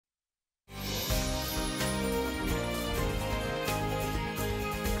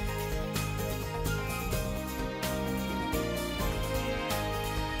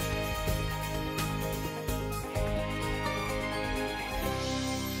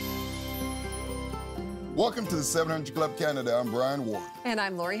Welcome to the 700 Club Canada. I'm Brian Ward. And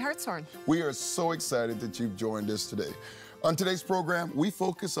I'm Lori Hartshorn. We are so excited that you've joined us today. On today's program, we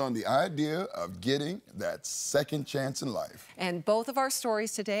focus on the idea of getting that second chance in life. And both of our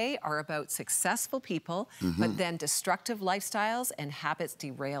stories today are about successful people, but then destructive lifestyles and habits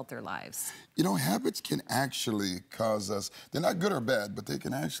derailed their lives. You know, habits can actually cause us, they're not good or bad, but they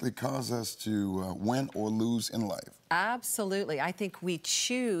can actually cause us to win or lose in life. Absolutely. I think you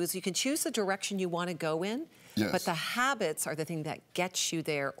can choose the direction you want to go in, but the habits are the thing that gets you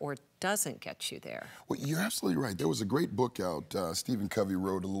there or doesn't get you there. Well, you're absolutely right. There was a great book out, Stephen Covey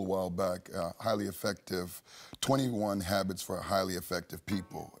wrote a little while back, Highly Effective, 21 Habits for Highly Effective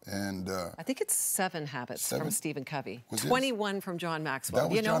People. And I think it's 7 habits from Stephen Covey. 21 from John Maxwell.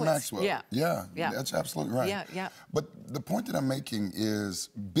 That was John Maxwell. Yeah, that's absolutely right. Yeah. But the point that I'm making is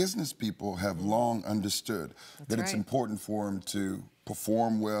business people have long understood that it's important for them to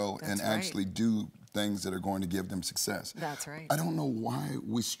perform well and actually do things that are going to give them success. That's right. I don't know why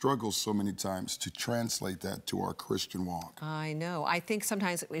we struggle so many times to translate that to our Christian walk. I know. I think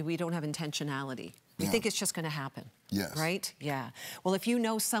sometimes we don't have intentionality. We think it's just going to happen. Yes. Right? Yeah. Well, if you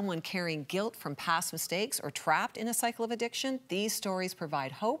know someone carrying guilt from past mistakes or trapped in a cycle of addiction, these stories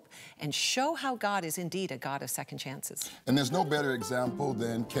provide hope and show how God is indeed a God of second chances. And there's no better example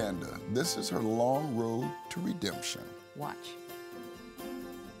than Kanda. This is her long road to redemption. Watch.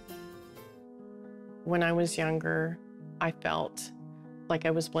 When I was younger, I felt like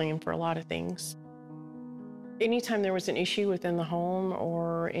I was blamed for a lot of things. Anytime there was an issue within the home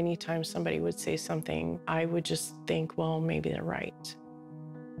or anytime somebody would say something, I would just think, well, maybe they're right.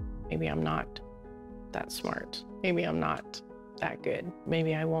 Maybe I'm not that smart. Maybe I'm not that good.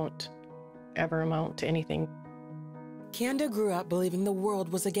 Maybe I won't ever amount to anything. Kanda grew up believing the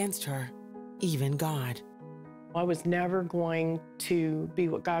world was against her, even God. I was never going to be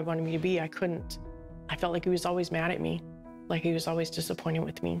what God wanted me to be. I couldn't. I felt like he was always mad at me, like he was always disappointed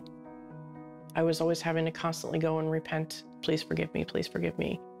with me. I was always having to constantly go and repent. Please forgive me, please forgive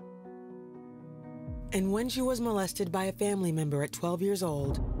me. And when she was molested by a family member at 12 years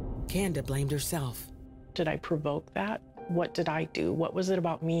old, Kanda blamed herself. Did I provoke that? What did I do? What was it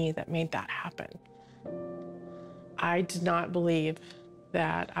about me that made that happen? I did not believe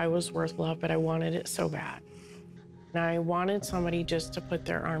that I was worth love, but I wanted it so bad. And I wanted somebody just to put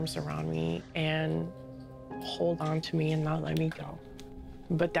their arms around me and hold on to me and not let me go.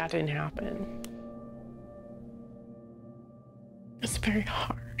 But that didn't happen. It's very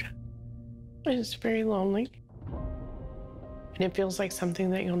hard. It's very lonely. And it feels like something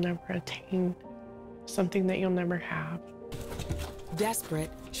that you'll never attain, something that you'll never have.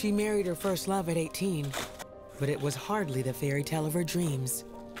 Desperate, she married her first love at 18, but it was hardly the fairy tale of her dreams.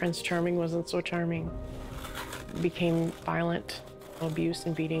 Prince Charming wasn't so charming. It became violent, abuse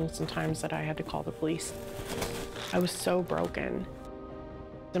and beatings, and times that I had to call the police. I was so broken.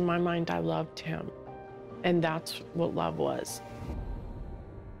 In my mind, I loved him, and that's what love was.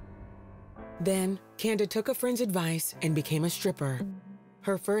 Then, Kanda took a friend's advice and became a stripper.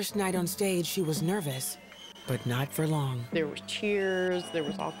 Her first night on stage, she was nervous, but not for long. There was cheers, there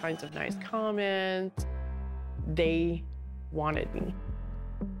was all kinds of nice comments. They wanted me.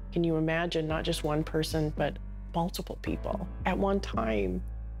 Can you imagine not just one person, but multiple people at one time?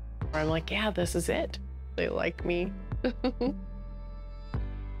 I'm like, yeah, this is it. They like me.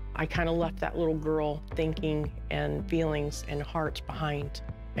 I kind of left that little girl thinking and feelings and heart behind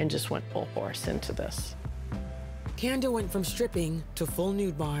and just went full force into this. Kanda went from stripping to full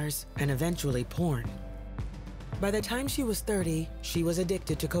nude bars and eventually porn. By the time she was 30, she was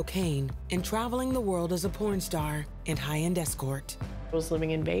addicted to cocaine and traveling the world as a porn star and high-end escort. I was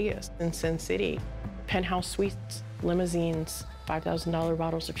living in Vegas, in Sin City, penthouse suites, limousines, $5,000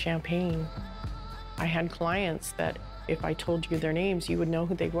 bottles of champagne. I had clients that if I told you their names, you would know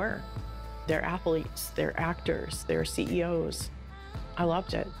who they were. They're athletes, they're actors, they're CEOs. I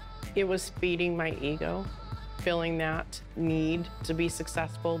loved it. It was feeding my ego, feeling that need to be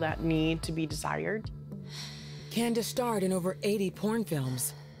successful, that need to be desired. Kanda starred in over 80 porn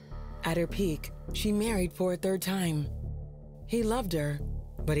films. At her peak, she married for a third time. He loved her,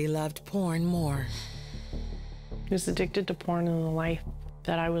 but he loved porn more. He was addicted to porn in the life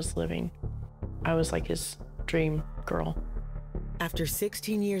that I was living. I was like his dream girl. After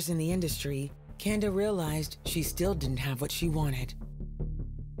 16 years in the industry, Kanda realized she still didn't have what she wanted.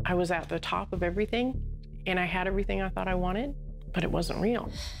 I was at the top of everything, and I had everything I thought I wanted, but it wasn't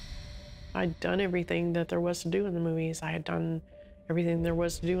real. I'd done everything that there was to do in the movies. I had done everything there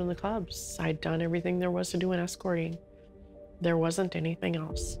was to do in the clubs. I'd done everything there was to do in escorting. There wasn't anything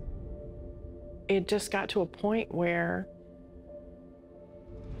else. It just got to a point where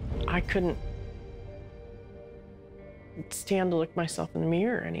I couldn't stand to look myself in the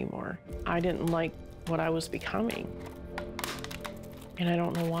mirror anymore. I didn't like what I was becoming. And I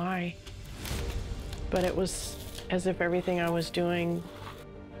don't know why. But it was as if everything I was doing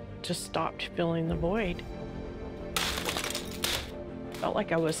just stopped filling the void. Felt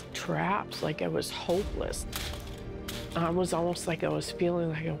like I was trapped, like I was hopeless. It was almost like I was feeling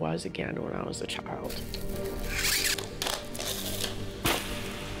like I was again when I was a child.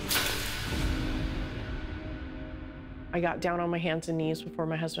 I got down on my hands and knees before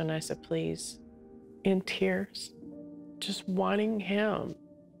my husband and I said, please, in tears, just wanting him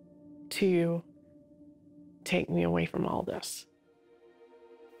to take me away from all this.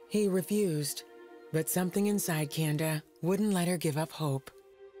 He refused, but something inside Kanda wouldn't let her give up hope.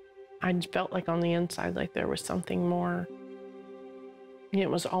 I felt like on the inside, like there was something more. And it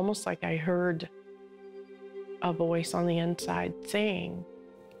was almost like I heard a voice on the inside saying,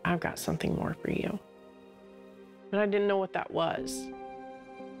 I've got something more for you. But I didn't know what that was.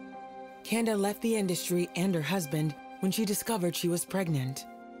 Kanda left the industry and her husband when she discovered she was pregnant.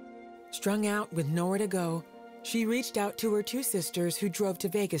 Strung out with nowhere to go, she reached out to her 2 sisters who drove to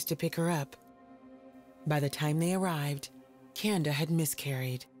Vegas to pick her up. By the time they arrived, Kanda had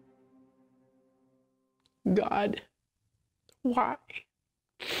miscarried. God, why?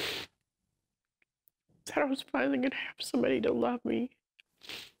 That I was finally gonna have somebody to love me.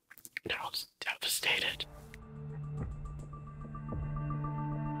 And I was devastated.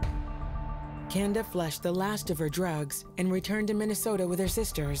 Kanda flushed the last of her drugs and returned to Minnesota with her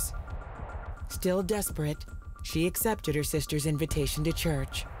sisters. Still desperate, she accepted her sister's invitation to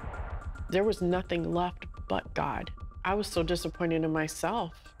church. There was nothing left but God. I was so disappointed in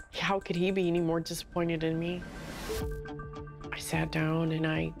myself. How could he be any more disappointed in me? I sat down and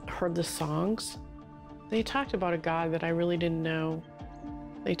I heard the songs. They talked about a God that I really didn't know.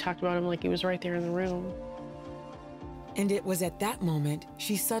 They talked about him like he was right there in the room. And it was at that moment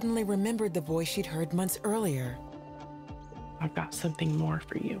she suddenly remembered the voice she'd heard months earlier. I've got something more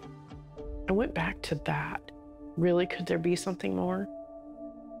for you. I went back to that. Really, could there be something more?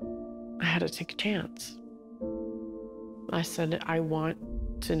 I had to take a chance. I said, I want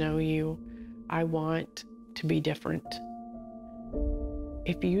to know you. I want to be different.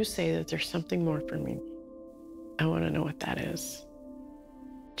 If you say that there's something more for me, I want to know what that is.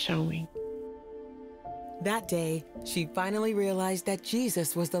 Show me. That day, she finally realized that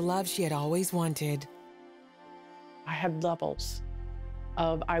Jesus was the love she had always wanted. I had levels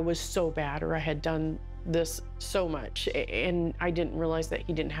of I was so bad or I had done this so much, and I didn't realize that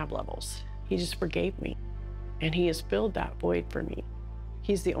he didn't have levels. He just forgave me, and he has filled that void for me.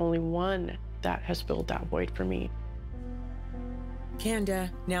 He's the only one that has filled that void for me.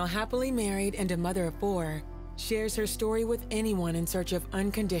 Kanda, now happily married and a mother of 4, shares her story with anyone in search of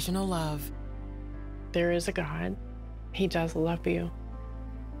unconditional love. There is a God. He does love you.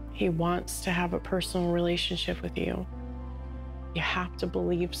 He wants to have a personal relationship with you. You have to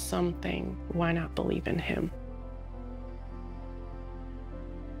believe something. Why not believe in him?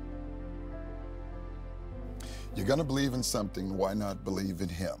 You're going to believe in something. Why not believe in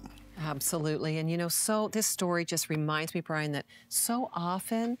him? Absolutely. And you know, so this story just reminds me, Brian, that so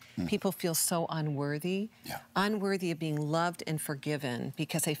often people feel so unworthy, unworthy of being loved and forgiven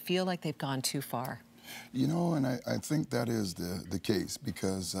because they feel like they've gone too far. You know, and I think that is the case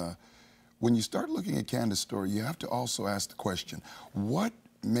because when you start looking at Candace's story, you have to also ask the question, what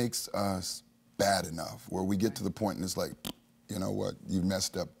makes us bad enough where we get to the point and it's like, you know what, you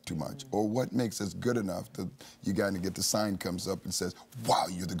messed up too much? Or what makes us good enough that you got to get the sign comes up and says, wow,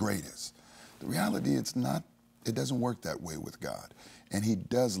 you're the greatest. The reality, it's not, it doesn't work that way with God. And he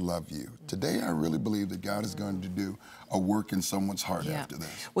does love you. Today, I really believe that God is going to do a work in someone's heart after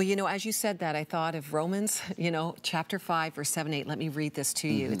this. Well, you know, as you said that, I thought of Romans, you know, chapter 5, verse 7, 8. Let me read this to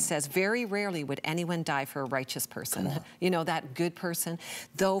you. It says, very rarely would anyone die for a righteous person. You know, that good person.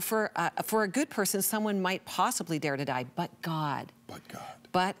 Though for a good person, someone might possibly dare to die, but God.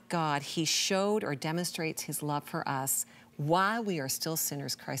 But God, he showed or demonstrates his love for us. While we are still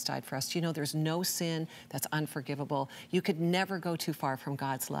sinners, Christ died for us. You know, there's no sin that's unforgivable. You could never go too far from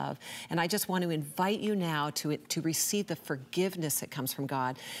God's love. And I just want to invite you now to receive the forgiveness that comes from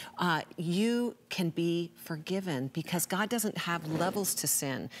God. You can be forgiven because God doesn't have levels to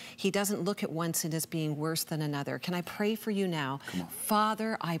sin. He doesn't look at one sin as being worse than another. Can I pray for you now?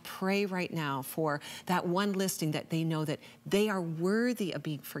 Father, I pray right now for that one listing that they know that they are worthy of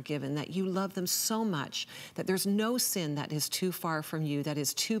being forgiven, that you love them so much, that there's no sin that is too far from you, that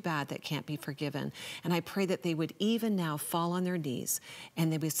is too bad, that can't be forgiven. And I pray that they would even now fall on their knees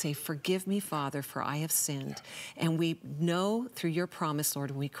and they would say, forgive me, Father, for I have sinned. And we know through your promise,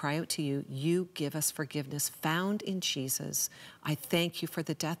 Lord, when we cry out to you, you give us forgiveness found in Jesus. I thank you for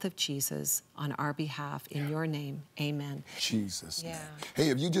the death of Jesus on our behalf. In your name, amen. Jesus' name. Yeah. Hey,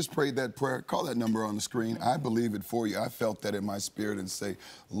 if you just prayed that prayer, call that number on the screen. I believe it for you. I felt that in my spirit and say,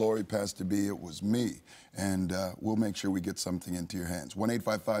 Lori, Pastor B, it was me. And we'll make sure we get something into your hands.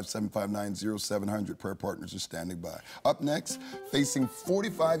 1-855-759-0700. Prayer partners are standing by. Up next, facing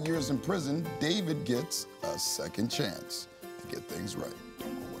 45 years in prison, David gets a second chance to get things right.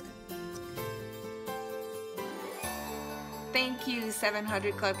 Thank you,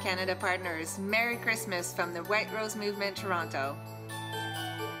 700 Club Canada partners. Merry Christmas from the White Rose Movement, Toronto.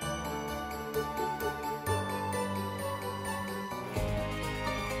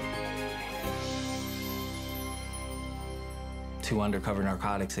 Two undercover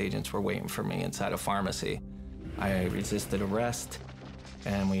narcotics agents were waiting for me inside a pharmacy. I resisted arrest,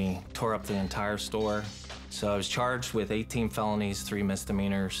 and we tore up the entire store. So I was charged with 18 felonies, 3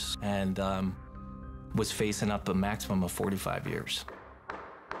 misdemeanors, and was facing up a maximum of 45 years.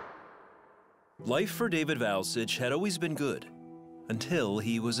 Life for David Valsich had always been good, until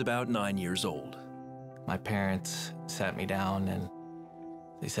he was about 9 years old. My parents sat me down and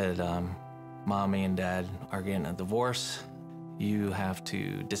they said, Mommy and Dad are getting a divorce. You have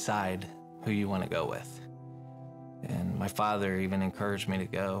to decide who you want to go with. And my father even encouraged me to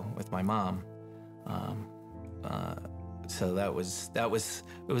go with my mom. So it was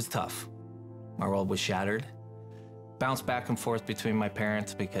tough. My world was shattered. Bounced back and forth between my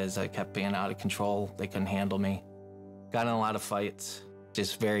parents because I kept being out of control. They couldn't handle me. Got in a lot of fights,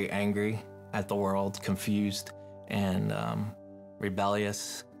 just very angry at the world, confused and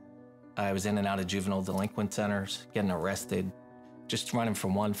rebellious. I was in and out of juvenile delinquent centers, getting arrested, just running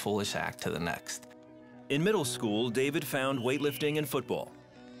from one foolish act to the next. In middle school, David found weightlifting and football.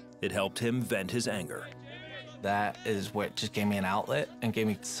 It helped him vent his anger. That is what just gave me an outlet and gave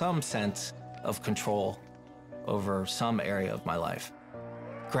me some sense of control over some area of my life.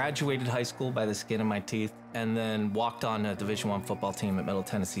 Graduated high school by the skin of my teeth and then walked on a Division I football team at Middle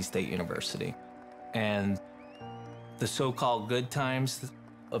Tennessee State University. And the so-called good times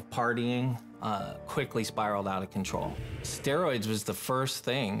of partying quickly spiraled out of control. Steroids was the first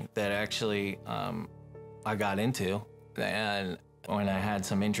thing that actually I got into. And when I had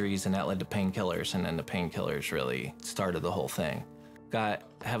some injuries, and that led to painkillers, and then the painkillers really started the whole thing. Got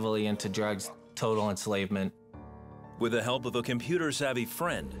heavily into drugs, total enslavement. With the help of a computer-savvy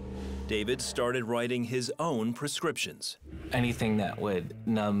friend, David started writing his own prescriptions. Anything that would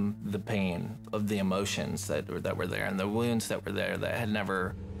numb the pain of the emotions that were there and the wounds that were there that had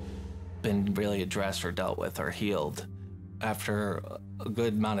never been really addressed or dealt with or healed. After a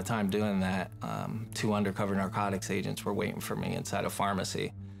good amount of time doing that, 2 undercover narcotics agents were waiting for me inside a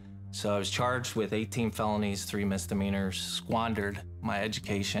pharmacy. So I was charged with 18 felonies, 3 misdemeanors, squandered my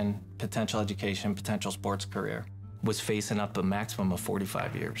education, potential sports career, was facing up a maximum of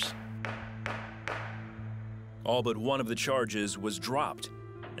 45 years. All but one of the charges was dropped,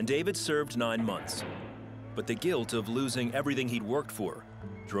 and David served 9 months. But the guilt of losing everything he'd worked for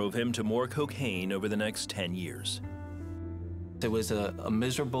drove him to more cocaine over the next 10 years. It was a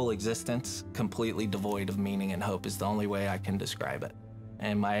miserable existence, completely devoid of meaning and hope is the only way I can describe it.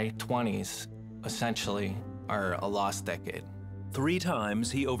 And my 20s, essentially, are a lost decade. 3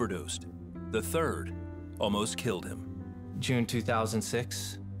 times he overdosed. The third almost killed him. June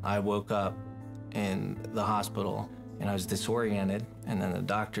 2006, I woke up in the hospital and I was disoriented, and then the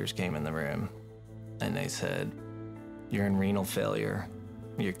doctors came in the room and they said, "You're in renal failure.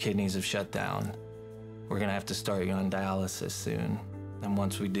 Your kidneys have shut down. We're gonna have to start you on dialysis soon. And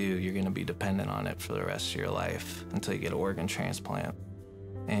once we do, you're gonna be dependent on it for the rest of your life until you get an organ transplant."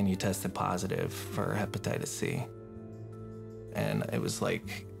 And you tested positive for hepatitis C. And it was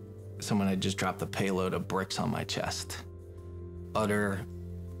like someone had just dropped a payload of bricks on my chest. Utter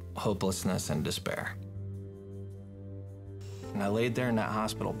hopelessness and despair. And I laid there in that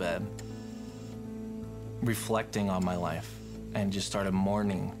hospital bed, reflecting on my life, and just started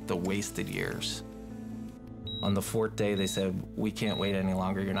mourning the wasted years. On the 4th day, they said, "We can't wait any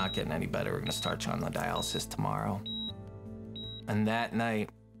longer. You're not getting any better. We're gonna start you on the dialysis tomorrow." And that night,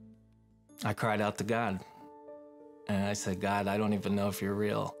 I cried out to God. And I said, "God, I don't even know if you're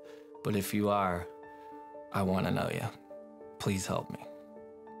real, but if you are, I wanna know you. Please help me."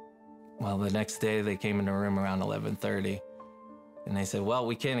 Well, the next day, they came in the room around 11:30, and they said, "Well,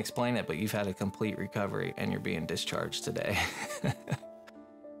 we can't explain it, but you've had a complete recovery, and you're being discharged today."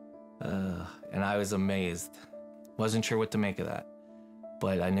 And I was amazed Wasn't sure what to make of that,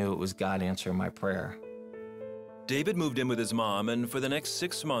 but I knew it was God answering my prayer. David moved in with his mom and for the next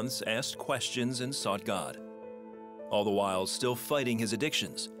 6 months asked questions and sought God, all the while still fighting his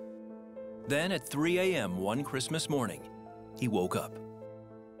addictions. Then at 3 a.m. one Christmas morning, he woke up.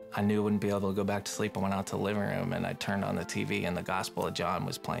 I knew I wouldn't be able to go back to sleep. I went out to the living room and I turned on the TV and the Gospel of John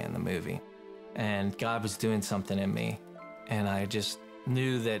was playing, the movie. And God was doing something in me. And I just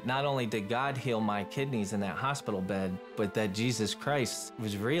knew that not only did God heal my kidneys in that hospital bed, but that Jesus Christ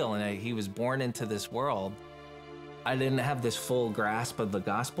was real and he was born into this world. I didn't have this full grasp of the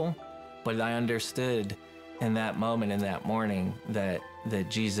gospel, but I understood in that moment, in that morning, that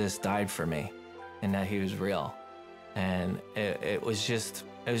Jesus died for me and that he was real. And it was just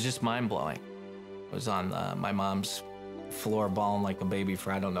mind-blowing. I was on my mom's floor bawling like a baby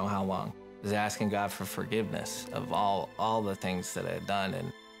for I don't know how long. I was asking God for forgiveness of all the things that I had done,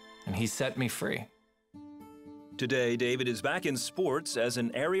 and he set me free. Today, David is back in sports as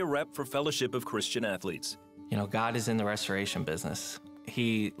an area rep for Fellowship of Christian Athletes. You know, God is in the restoration business.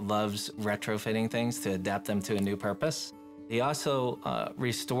 He loves retrofitting things to adapt them to a new purpose. He also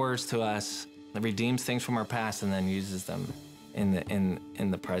restores to us, redeems things from our past, and then uses them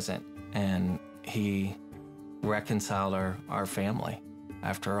in the present. And he reconciled our family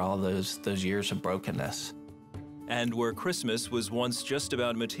after all those years of brokenness. And where Christmas was once just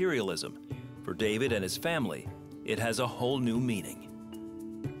about materialism, for David and his family, it has a whole new meaning.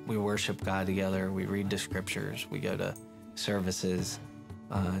 We worship God together, we read the scriptures, we go to services,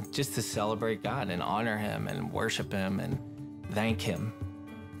 just to celebrate God and honor him and worship him and thank him.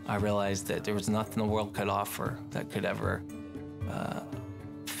 I realized that there was nothing the world could offer that could ever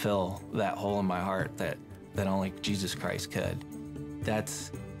fill that hole in my heart that only Jesus Christ could.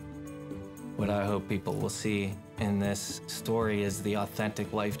 That's what I hope people will see in this story, is the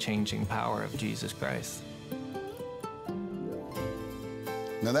authentic, life-changing power of Jesus Christ.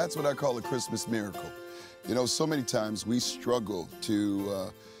 Now that's what I call a Christmas miracle. You know, so many times we struggle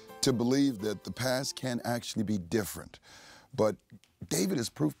to believe that the past can actually be different. But David is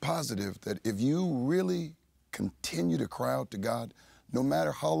proof positive that if you really continue to cry out to God, no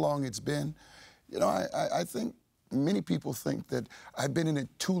matter how long it's been, you know, I think many people think that I've been in it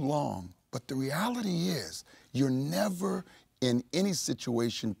too long. But the reality is you're never in any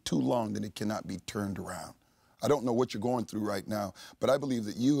situation too long that it cannot be turned around. I don't know what you're going through right now, but I believe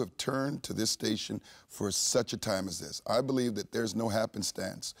that you have turned to this station for such a time as this. I believe that there's no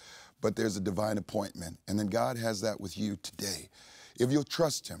happenstance, but there's a divine appointment. And then God has that with you today, if you'll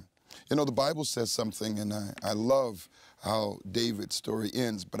trust him. You know, the Bible says something, and I love how David's story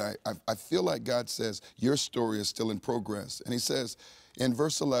ends, but I feel like God says your story is still in progress. And he says in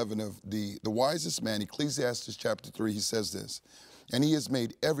verse 11 of the wisest man, Ecclesiastes chapter 3, he says this, and he has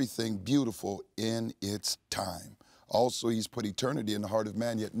made everything beautiful in its time. Also, he's put eternity in the heart of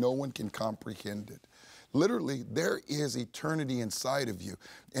man, yet no one can comprehend it. Literally, there is eternity inside of you.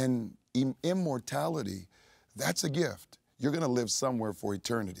 And immortality, that's a gift. You're going to live somewhere for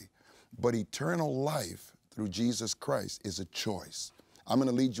eternity. But eternal life through Jesus Christ is a choice. I'm going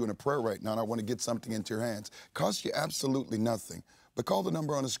to lead you in a prayer right now, and I want to get something into your hands. Costs you absolutely nothing. But call the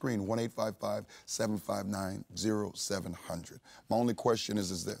number on the screen, 1-855-759-0700. My only question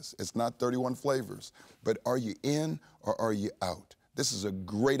is this. It's not 31 flavors, but are you in or are you out? This is a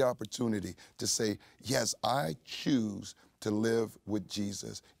great opportunity to say, yes, I choose to live with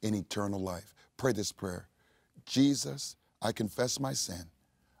Jesus in eternal life. Pray this prayer. Jesus, I confess my sin.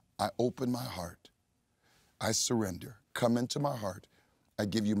 I open my heart. I surrender. Come into my heart. I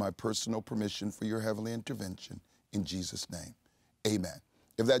give you my personal permission for your heavenly intervention in Jesus' name. Amen.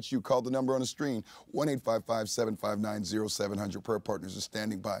 If that's you, call the number on the screen, 1-855-759-0700. Prayer partners are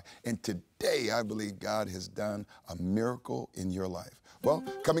standing by. And today, I believe God has done a miracle in your life. Well,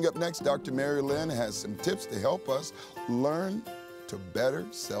 coming up next, Dr. Mary Lynn has some tips to help us learn to better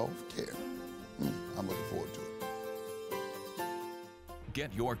self-care. I'm looking forward to it.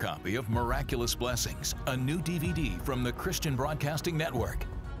 Get your copy of Miraculous Blessings, a new DVD from the Christian Broadcasting Network.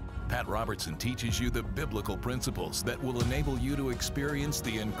 Pat Robertson teaches you the biblical principles that will enable you to experience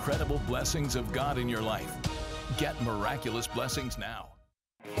the incredible blessings of God in your life. Get Miraculous Blessings now.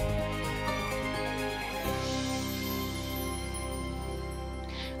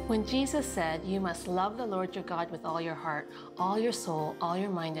 When Jesus said, "You must love the Lord your God with all your heart, all your soul, all your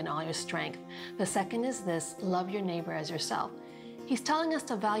mind, and all your strength," the second is this: love your neighbor as yourself. He's telling us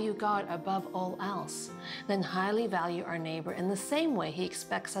to value God above all else, then highly value our neighbor in the same way he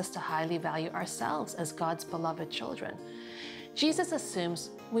expects us to highly value ourselves as God's beloved children. Jesus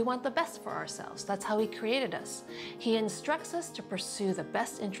assumes we want the best for ourselves. That's how he created us. He instructs us to pursue the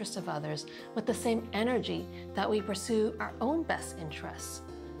best interests of others with the same energy that we pursue our own best interests.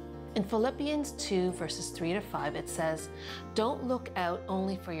 In Philippians 2, verses 3 to 5, it says, "Don't look out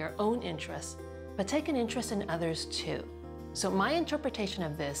only for your own interests, but take an interest in others too." So my interpretation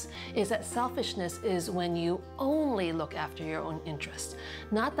of this is that selfishness is when you only look after your own interests,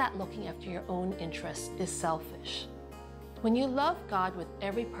 not that looking after your own interests is selfish. When you love God with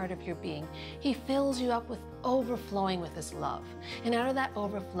every part of your being, he fills you up with overflowing with his love. And out of that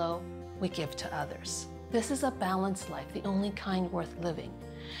overflow, we give to others. This is a balanced life, the only kind worth living.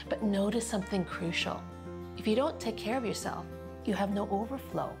 But notice something crucial. If you don't take care of yourself, you have no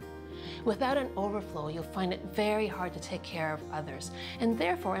overflow. Without an overflow, you'll find it very hard to take care of others, and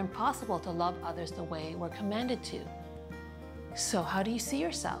therefore impossible to love others the way we're commanded to. So how do you see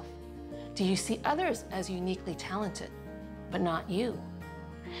yourself? Do you see others as uniquely talented, but not you?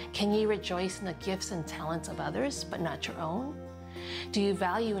 Can you rejoice in the gifts and talents of others, but not your own? Do you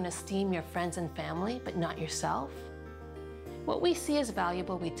value and esteem your friends and family, but not yourself? What we see as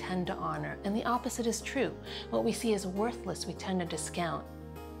valuable, we tend to honor, and the opposite is true. What we see as worthless, we tend to discount.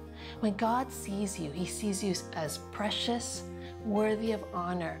 When God sees you, he sees you as precious, worthy of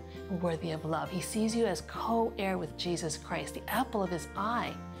honor, and worthy of love. He sees you as co-heir with Jesus Christ, the apple of his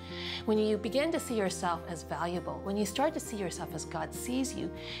eye. When you begin to see yourself as valuable, when you start to see yourself as God sees you,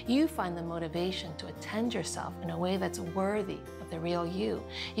 you find the motivation to attend yourself in a way that's worthy of the real you.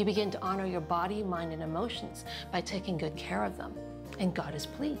 You begin to honor your body, mind, and emotions by taking good care of them, and God is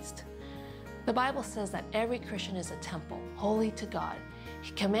pleased. The Bible says that every Christian is a temple, holy to God.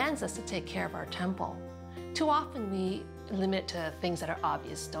 He commands us to take care of our temple. Too often we limit to things that are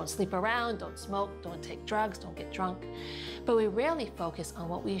obvious. Don't sleep around, don't smoke, don't take drugs, don't get drunk. But we rarely focus on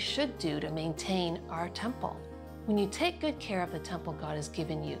what we should do to maintain our temple. When you take good care of the temple God has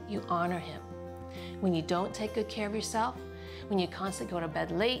given you, you honor him. When you don't take good care of yourself, when you constantly go to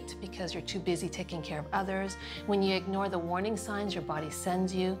bed late because you're too busy taking care of others, when you ignore the warning signs your body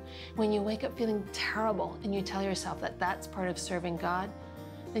sends you, when you wake up feeling terrible and you tell yourself that that's part of serving God,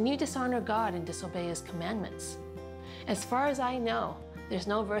 then you dishonor God and disobey his commandments. As far as I know, there's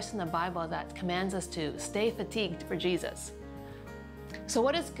no verse in the Bible that commands us to stay fatigued for Jesus. So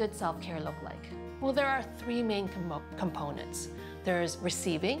what does good self-care look like? Well, there are three main components. There's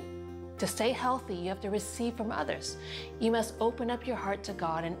receiving. To stay healthy, you have to receive from others. You must open up your heart to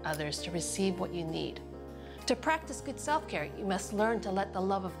God and others to receive what you need. To practice good self-care, you must learn to let the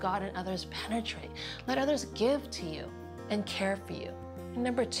love of God and others penetrate. Let others give to you and care for you. And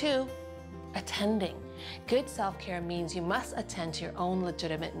number two, attending. Good self-care means you must attend to your own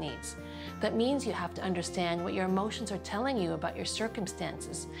legitimate needs. That means you have to understand what your emotions are telling you about your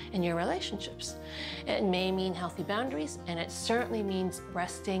circumstances and your relationships. It may mean healthy boundaries, and it certainly means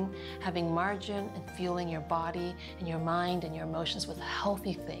resting, having margin, and fueling your body and your mind and your emotions with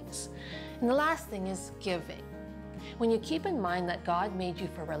healthy things. And the last thing is giving. When you keep in mind that God made you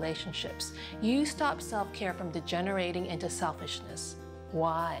for relationships, you stop self-care from degenerating into selfishness.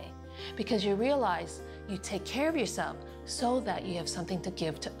 Why? Because you realize you take care of yourself so that you have something to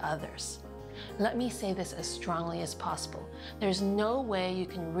give to others. Let me say this as strongly as possible. There's no way you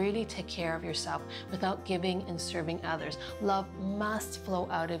can really take care of yourself without giving and serving others. Love must flow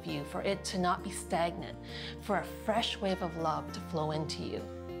out of you for it to not be stagnant, for a fresh wave of love to flow into you.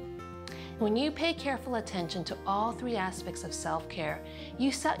 When you pay careful attention to all three aspects of self-care,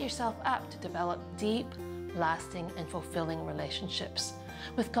 you set yourself up to develop deep, lasting, and fulfilling relationships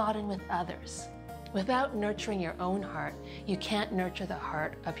with God and with others. Without nurturing your own heart, you can't nurture the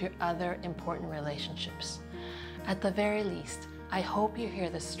heart of your other important relationships. At the very least, I hope you hear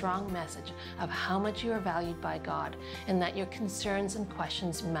the strong message of how much you are valued by God and that your concerns and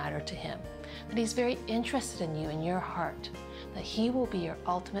questions matter to him, that he's very interested in you and your heart, that he will be your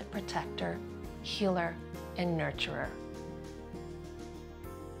ultimate protector, healer, and nurturer.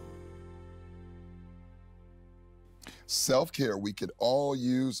 Self-care, we could all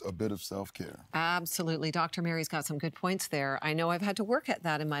use a bit of self-care. Absolutely. Dr. Mary's got some good points there. I know I've had to work at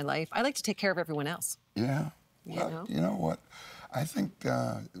that in my life. I like to take care of everyone else. Yeah. Well, you know what? I think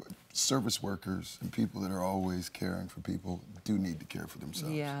service workers and people that are always caring for people do need to care for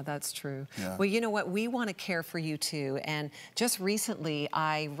themselves. Yeah, that's true. Yeah. Well, you know what? We want to care for you too. And just recently,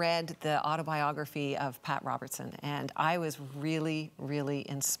 I read the autobiography of Pat Robertson, and I was really, really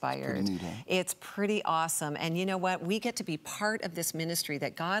inspired. It's pretty neat, huh? It's pretty awesome. And you know what? We get to be part of this ministry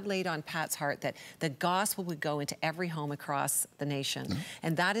that God laid on Pat's heart, that the gospel would go into every home across the nation.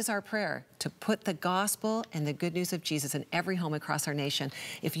 And that is our prayer, to put the gospel and the good news of Jesus in every home across our nation.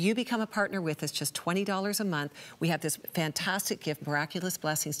 If you become a partner with us, just $20 a month, we have this fantastic gift, Miraculous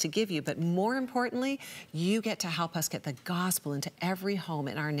Blessings, to give you. But more importantly, you get to help us get the gospel into every home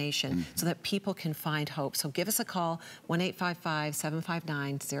in our nation so that people can find hope. So give us a call,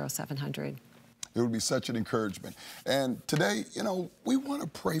 1-855-759-0700. It would be such an encouragement. And today, you know, we want to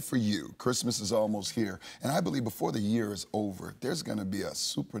pray for you. Christmas is almost here. And I believe before the year is over, there's going to be a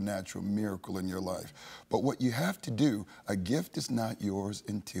supernatural miracle in your life. But what you have to do, a gift is not yours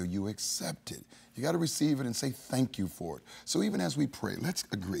until you accept it. You got to receive it and say thank you for it. So even as we pray, let's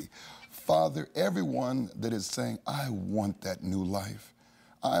agree. Father, everyone that is saying, I want that new life,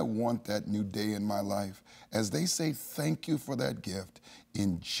 I want that new day in my life, as they say thank you for that gift,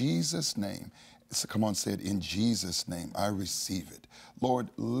 in Jesus' name. So come on, say it, in Jesus' name, I receive it. Lord,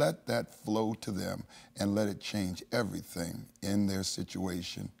 let that flow to them and let it change everything in their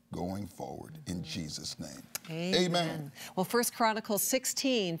situation going forward, in Jesus' name. Amen. Well, 1 Chronicles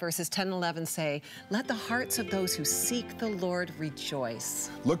 16, verses 10 and 11 say, let the hearts of those who seek the Lord rejoice.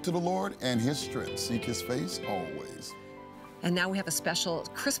 Look to the Lord and his strength. Seek his face always. And now we have a special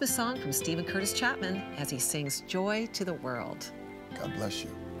Christmas song from Stephen Curtis Chapman as he sings Joy to the World. God bless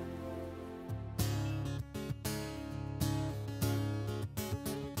you.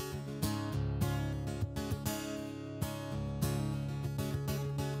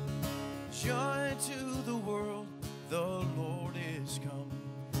 Joy to the world, the Lord is come.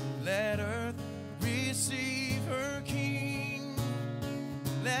 Let earth receive her King.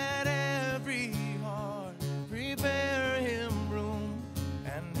 Let every heart prepare him room.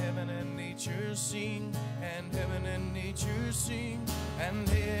 And heaven and nature sing, and heaven and nature sing, and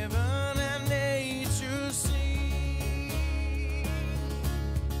heaven and nature sing.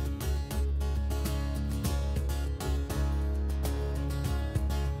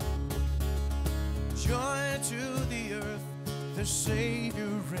 Joy to the earth, the Savior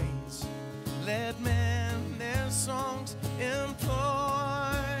reigns. Let men their songs employ,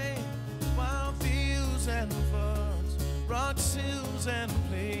 while fields and floods, rocks, hills, and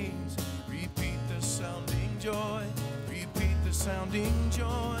plains repeat the sounding joy, repeat the sounding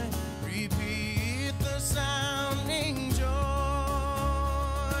joy, repeat the sounding joy.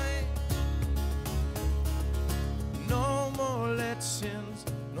 No more let sins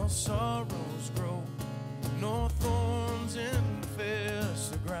nor sorrows grow, nor thorns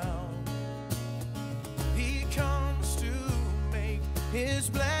infest the ground. He comes to make his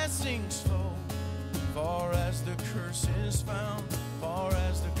blessings flow, far as the curse is found, far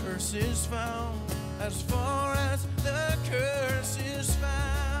as the curse is found, as far as the curse is found.